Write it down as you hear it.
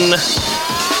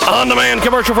on-demand,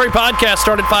 commercial-free podcast.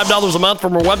 Start at $5 a month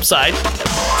from our website.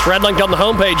 It's red linked on the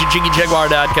homepage at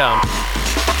JiggyJaguar.com.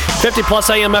 50-plus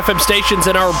AM FM stations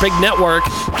in our big network.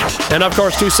 And, of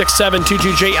course,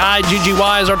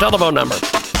 267-22-JIGGY is our telephone number.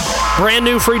 Brand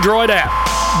new free Droid app,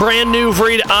 brand new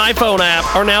free iPhone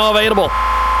app are now available.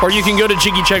 Or you can go to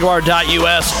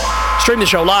JiggyJaguar.us. Stream the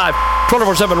show live,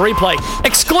 24/7 replay,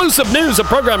 exclusive news and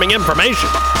programming information.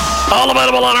 All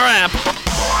available on our app.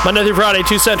 Monday through Friday,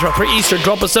 2 Central, 3 Eastern,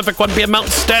 12 Pacific, 1 p.m.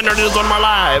 Mountain Standard. It is one more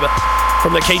live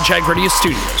from the KJAG Radio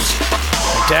Studios.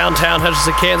 Downtown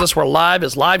Hutchinson, Kansas, where live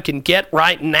as live can get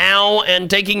right now, and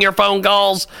taking your phone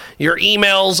calls, your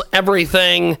emails,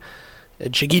 everything at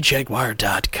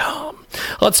JiggyJaguar.com.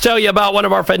 Let's tell you about one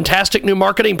of our fantastic new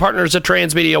marketing partners at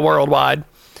Transmedia Worldwide.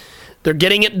 They're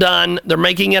getting it done. They're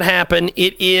making it happen.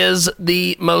 It is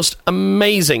the most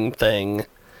amazing thing.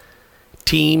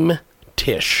 Team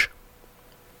Tish.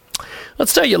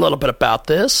 Let's tell you a little bit about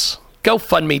this.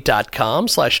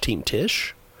 GoFundMe.com/Team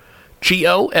Tish.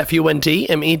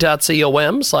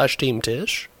 GoFundMe.com/Team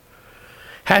Tish.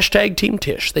 Hashtag Team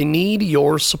Tish. They need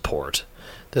your support.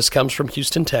 This comes from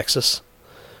Houston, Texas.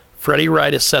 Freddie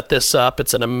Wright has set this up.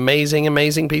 It's an amazing,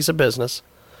 amazing piece of business.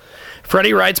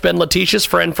 Freddie Wright's been Letitia's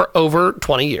friend for over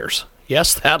 20 years.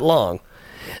 Yes, that long.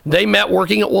 They met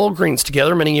working at Walgreens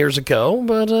together many years ago,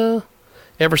 but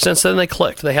ever since then they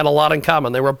clicked. They had a lot in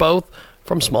common. They were both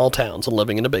from small towns and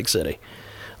living in a big city.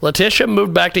 Letitia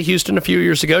moved back to Houston a few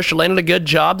years ago. She landed a good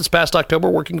job this past October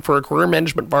working for a career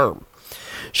management firm.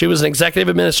 She was an executive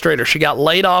administrator. She got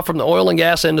laid off from the oil and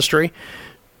gas industry.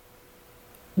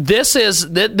 This is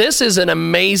an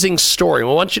amazing story.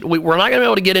 We're not going to be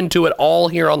able to get into it all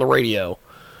here on the radio,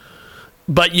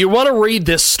 but you want to read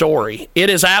this story. It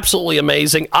is absolutely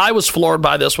amazing. I was floored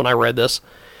by this when I read this.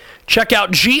 Check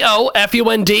out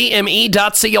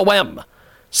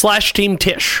GoFundMe.com/Team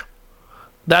Tish.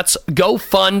 That's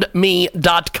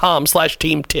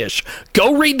GoFundMe.com/Team Tish.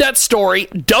 Go read that story,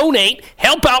 donate,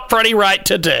 help out Freddie Wright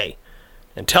today,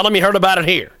 and tell him you heard about it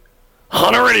here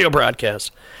on a radio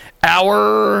broadcast.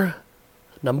 Our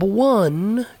number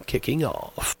one kicking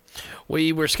off.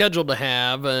 We were scheduled to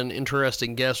have an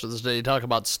interesting guest with us today to talk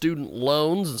about student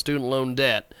loans and student loan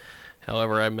debt.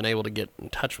 However, I haven't been able to get in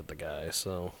touch with the guy,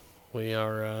 so we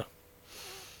are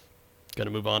going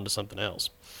to move on to something else.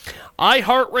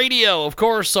 iHeartRadio, of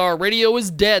course, our Radio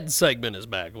is Dead segment is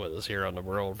back with us here on the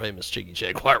world famous Jiggy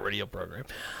Jaguar radio program.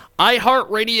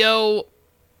 iHeartRadio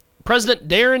President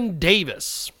Darren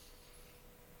Davis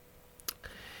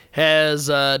has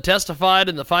testified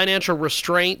in the financial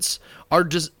restraints are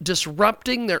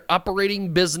disrupting their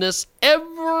operating business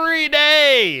every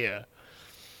day.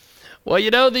 Well,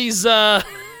 you know, these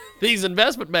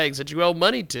investment banks that you owe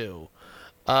money to,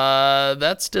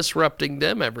 that's disrupting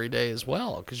them every day as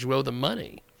well because you owe them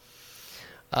money.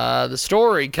 The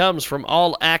story comes from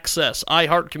All Access,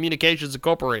 iHeart Communications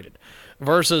Incorporated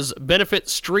versus Benefit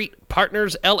Street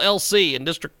Partners, LLC in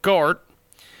District Court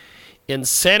in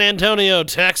San Antonio,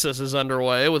 Texas is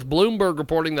underway, with Bloomberg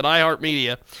reporting that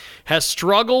iHeartMedia has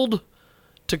struggled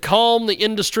to calm the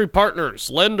industry partners,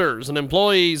 lenders, and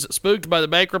employees spooked by the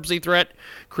bankruptcy threat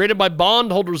created by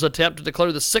bondholders' attempt to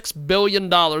declare the $6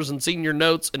 billion in senior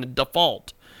notes in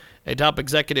default, a top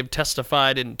executive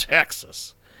testified in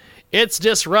Texas. It's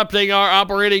disrupting our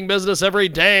operating business every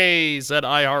day, said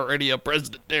iHeartRadio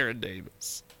President Darren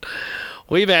Davis.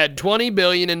 We've had $20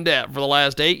 billion in debt for the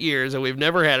last 8 years, and we've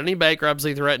never had any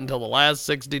bankruptcy threat until the last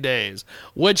 60 days,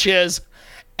 which is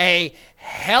a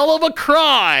hell of a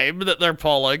crime that they're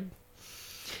pulling.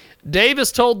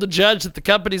 Davis told the judge that the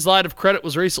company's line of credit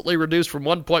was recently reduced from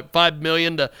 $1.5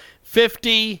 million to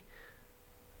 $50,000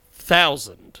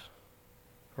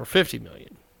 or $50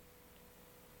 million.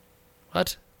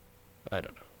 What? I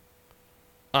don't know.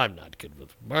 I'm not good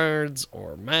with words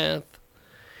or math.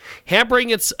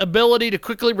 Hampering its ability to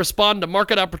quickly respond to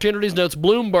market opportunities, notes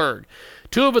Bloomberg.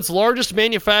 Two of its largest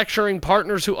manufacturing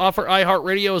partners who offer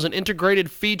iHeartRadio as an integrated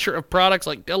feature of products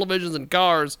like televisions and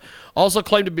cars also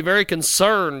claim to be very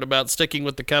concerned about sticking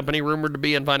with the company, rumored to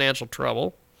be in financial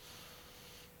trouble.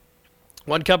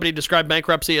 One company described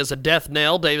bankruptcy as a death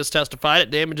knell. Davis testified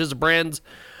it damages the brands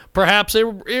perhaps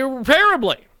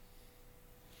irreparably.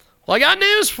 Well, I got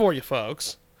news for you,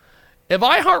 folks. If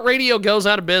iHeartRadio goes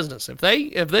out of business, if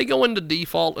they go into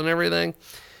default and everything,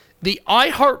 the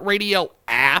iHeartRadio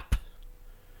app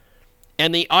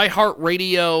and the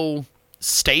iHeartRadio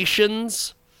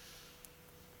stations,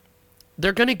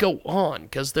 they're going to go on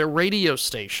because they're radio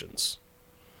stations.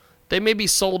 They may be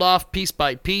sold off piece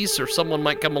by piece or someone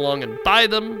might come along and buy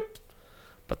them,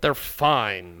 but they're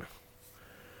fine.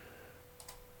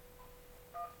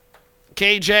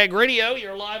 KJAG Radio.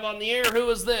 You're live on the air. Who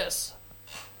is this?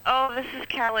 Oh, this is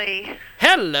Kelly.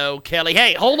 Hello, Kelly.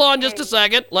 Hey, hold on just a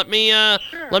second. Let me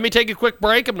take a quick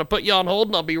break. I'm going to put you on hold,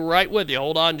 and I'll be right with you.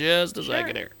 Hold on just a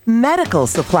second here. Medical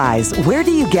supplies. Where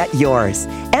do you get yours?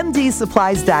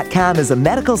 MDSupplies.com is a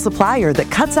medical supplier that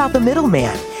cuts out the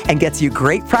middleman and gets you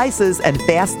great prices and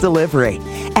fast delivery.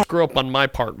 Screw up on my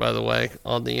part, by the way,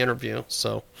 on the interview.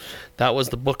 So that was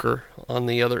the booker on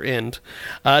the other end.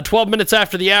 12 minutes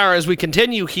after the hour as we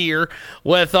continue here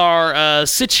with our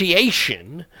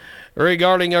situation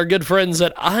regarding our good friends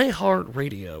at Iheaert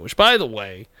Radio, which, by the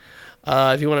way,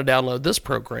 if you want to download this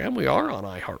program, we are on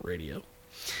Iheaert Radio.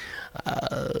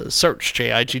 Search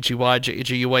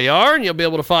JIGGYJGUAR, and you'll be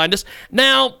able to find us.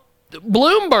 Now,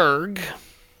 Bloomberg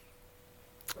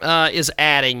is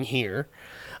adding here.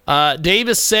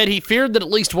 Davis said he feared that at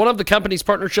least one of the company's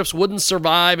partnerships wouldn't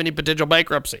survive any potential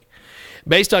bankruptcy.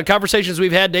 Based on conversations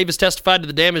we've had, Davis testified to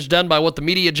the damage done by what the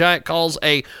media giant calls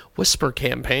a whisper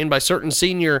campaign by certain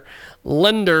senior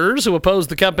lenders who opposed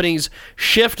the company's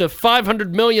shift of $500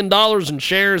 million in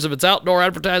shares of its outdoor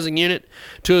advertising unit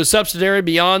to a subsidiary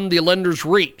beyond the lender's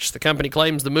reach. The company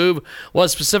claims the move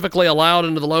was specifically allowed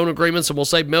into the loan agreements and will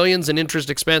save millions in interest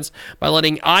expense by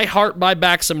letting Iheaert buy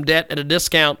back some debt at a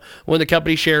discount when the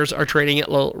company shares are trading at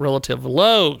relative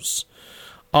lows.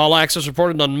 All Access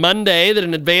reported on Monday that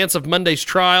in advance of Monday's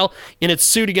trial in its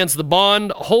suit against the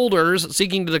bond holders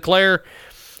seeking to declare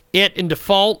it in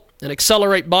default and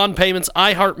accelerate bond payments,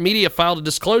 Iheaert Media filed a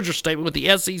disclosure statement with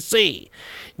the SEC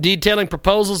detailing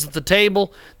proposals at the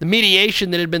table, the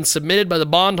mediation that had been submitted by the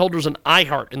bondholders and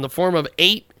Iheaert in the form of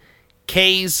 8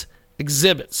 case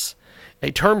exhibits. A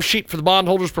term sheet for the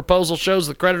bondholders' proposal shows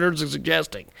the creditors are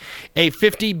suggesting a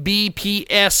 50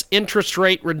 BPS interest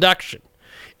rate reduction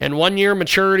and 1-year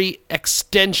maturity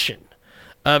extension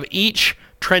of each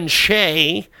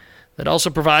tranche that also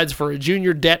provides for a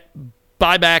junior debt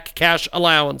buyback cash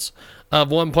allowance of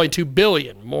 $1.2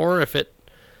 billion. More if it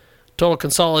total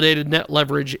consolidated net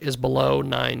leverage is below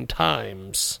 9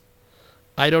 times.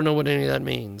 I don't know what any of that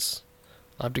means.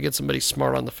 I'll have to get somebody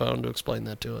smart on the phone to explain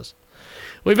that to us.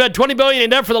 We've had $20 billion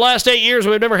in debt for the last 8 years.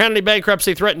 We've never had any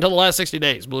bankruptcy threat until the last 60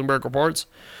 days, Bloomberg reports.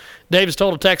 Davis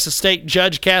told a Texas state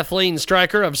judge, Kathleen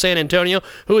Stryker of San Antonio,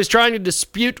 who is trying to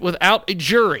dispute without a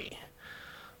jury.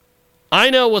 I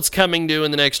know what's coming due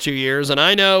in the next 2 years, and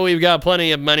I know we've got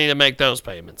plenty of money to make those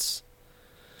payments.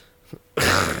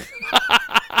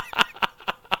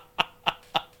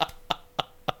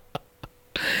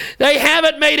 They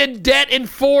haven't made a debt in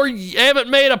 4 years. They haven't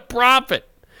made a profit.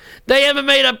 They haven't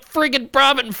made a freaking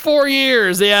profit in 4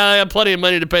 years. Yeah, they have plenty of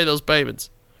money to pay those payments.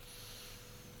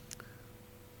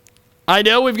 I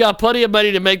know we've got plenty of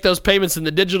money to make those payments in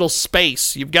the digital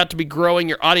space. You've got to be growing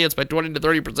your audience by 20 to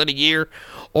 30% a year,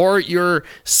 or you're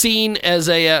seen as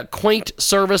a quaint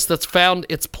service that's found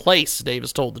its place,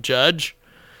 Davis told the judge.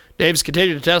 Davis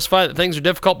continued to testify that things are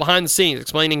difficult behind the scenes,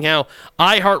 explaining how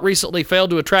Iheaert recently failed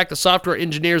to attract the software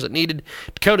engineers it needed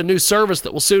to code a new service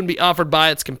that will soon be offered by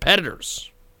its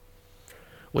competitors.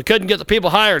 We couldn't get the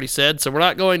people hired, he said, so we're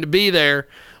not going to be there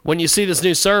when you see this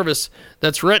new service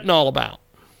that's written all about.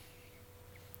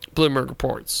 Bloomberg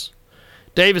reports.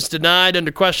 Davis denied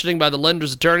under questioning by the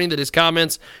lender's attorney that his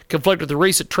comments conflict with the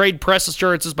recent trade press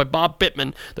assurances by Bob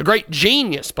Pittman, the great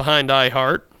genius behind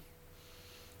Iheaert.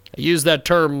 I use that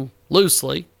term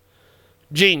loosely.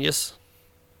 Genius.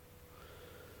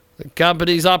 The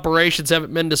company's operations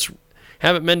haven't been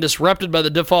disrupted by the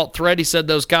default threat. He said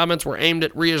those comments were aimed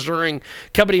at reassuring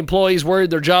company employees worried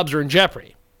their jobs are in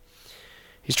jeopardy.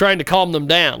 He's trying to calm them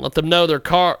down, let them know their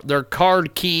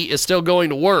card key is still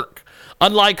going to work.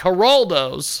 Unlike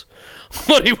Geraldo's,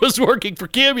 when he was working for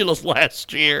Cumulus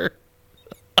last year.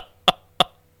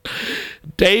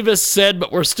 Davis said,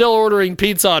 but we're still ordering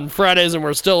pizza on Fridays and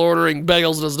we're still ordering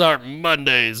bagels to start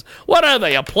Mondays. What are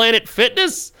they, a Planet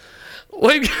Fitness?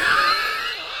 What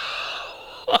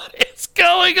is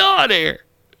going on here?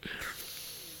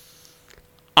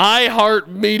 Iheaert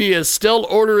Media is still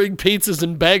ordering pizzas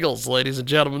and bagels, ladies and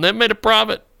gentlemen. They made a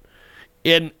profit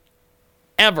in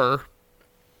ever.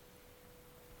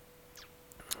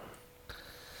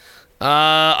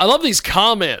 I love these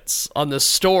comments on this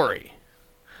story.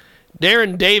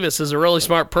 Darren Davis is a really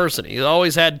smart person. He's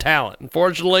always had talent.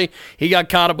 Unfortunately, he got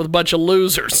caught up with a bunch of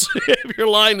losers. If you're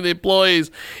lying to the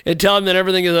employees and telling them that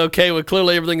everything is okay when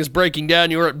clearly everything is breaking down,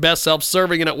 you're at best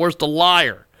self-serving and at worst a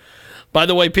liar. By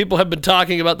the way, people have been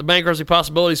talking about the bankruptcy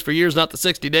possibilities for years, not the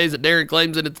 60 days that Darren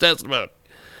claims in its testimony.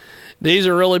 These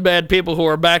are really bad people who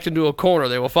are backed into a corner.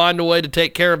 They will find a way to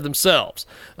take care of themselves.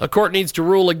 A court needs to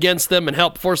rule against them and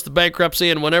help force the bankruptcy,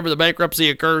 and whenever the bankruptcy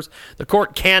occurs, the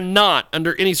court cannot,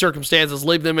 under any circumstances,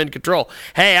 leave them in control.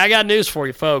 Hey, I got news for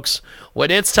you, folks.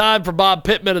 When it's time for Bob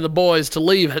Pittman and the boys to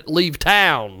leave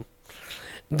town,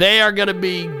 they are going to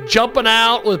be jumping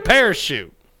out with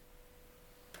parachute.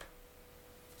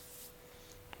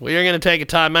 We are going to take a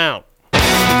timeout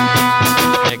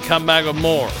and come back with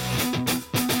more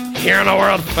here in the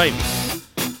world famous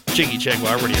Cheeky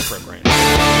Jaguar radio program.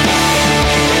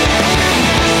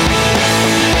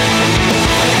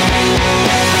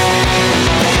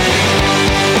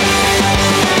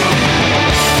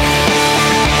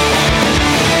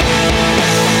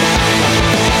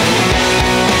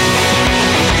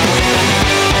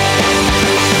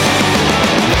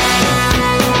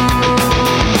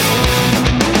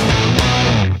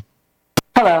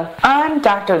 Hello, I'm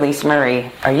Dr. Lisa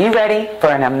Marie. Are you ready for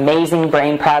an amazing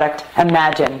brain product?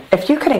 Imagine if you could